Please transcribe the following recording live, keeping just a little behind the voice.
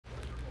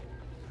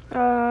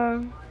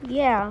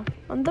Yeah,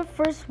 I'm the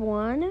first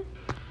one.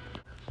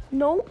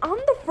 No, I'm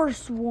the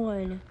first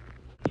one.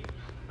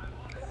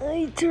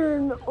 I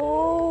turn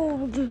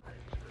old.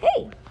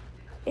 Hey,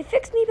 it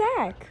fixed me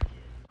back.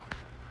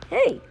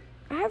 Hey,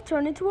 I have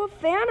turned into a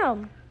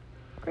phantom.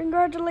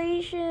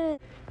 Congratulations.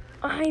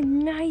 I'm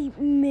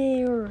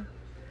Nightmare.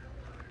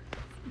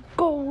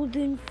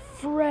 Golden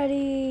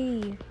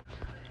Freddy.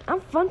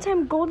 I'm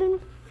Funtime Golden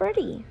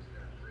Freddy.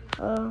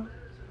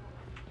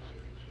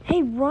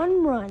 Hey,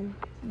 Run.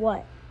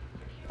 What?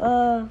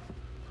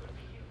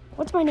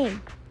 What's my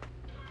name?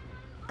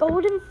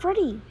 Golden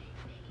Freddy.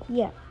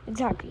 Yeah,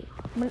 exactly.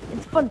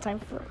 It's Funtime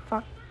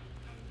for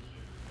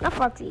not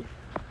Foxy.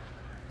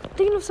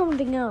 Thinking of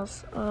something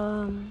else.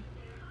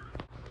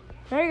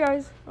 Hey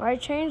guys, I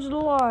changed a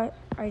lot.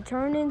 I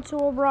turned into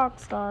a rock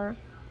star.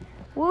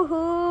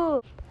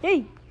 Woohoo!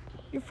 Hey,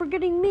 you're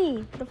forgetting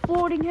me, the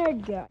floating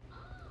head guy.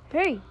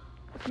 Hey,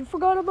 you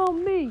forgot about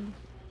me,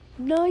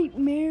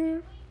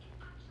 Nightmare.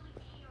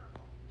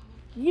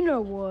 You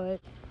know what?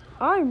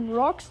 I'm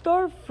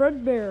Rockstar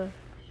Fredbear.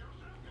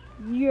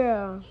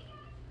 Yeah,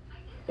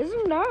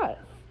 isn't that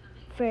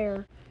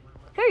fair?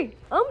 Hey,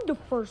 I'm the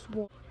first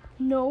one.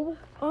 No,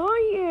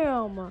 I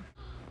am.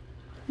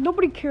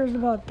 Nobody cares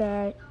about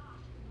that.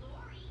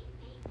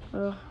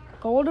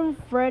 Golden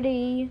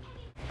Freddy.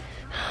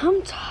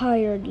 I'm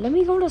tired. Let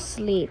me go to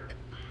sleep.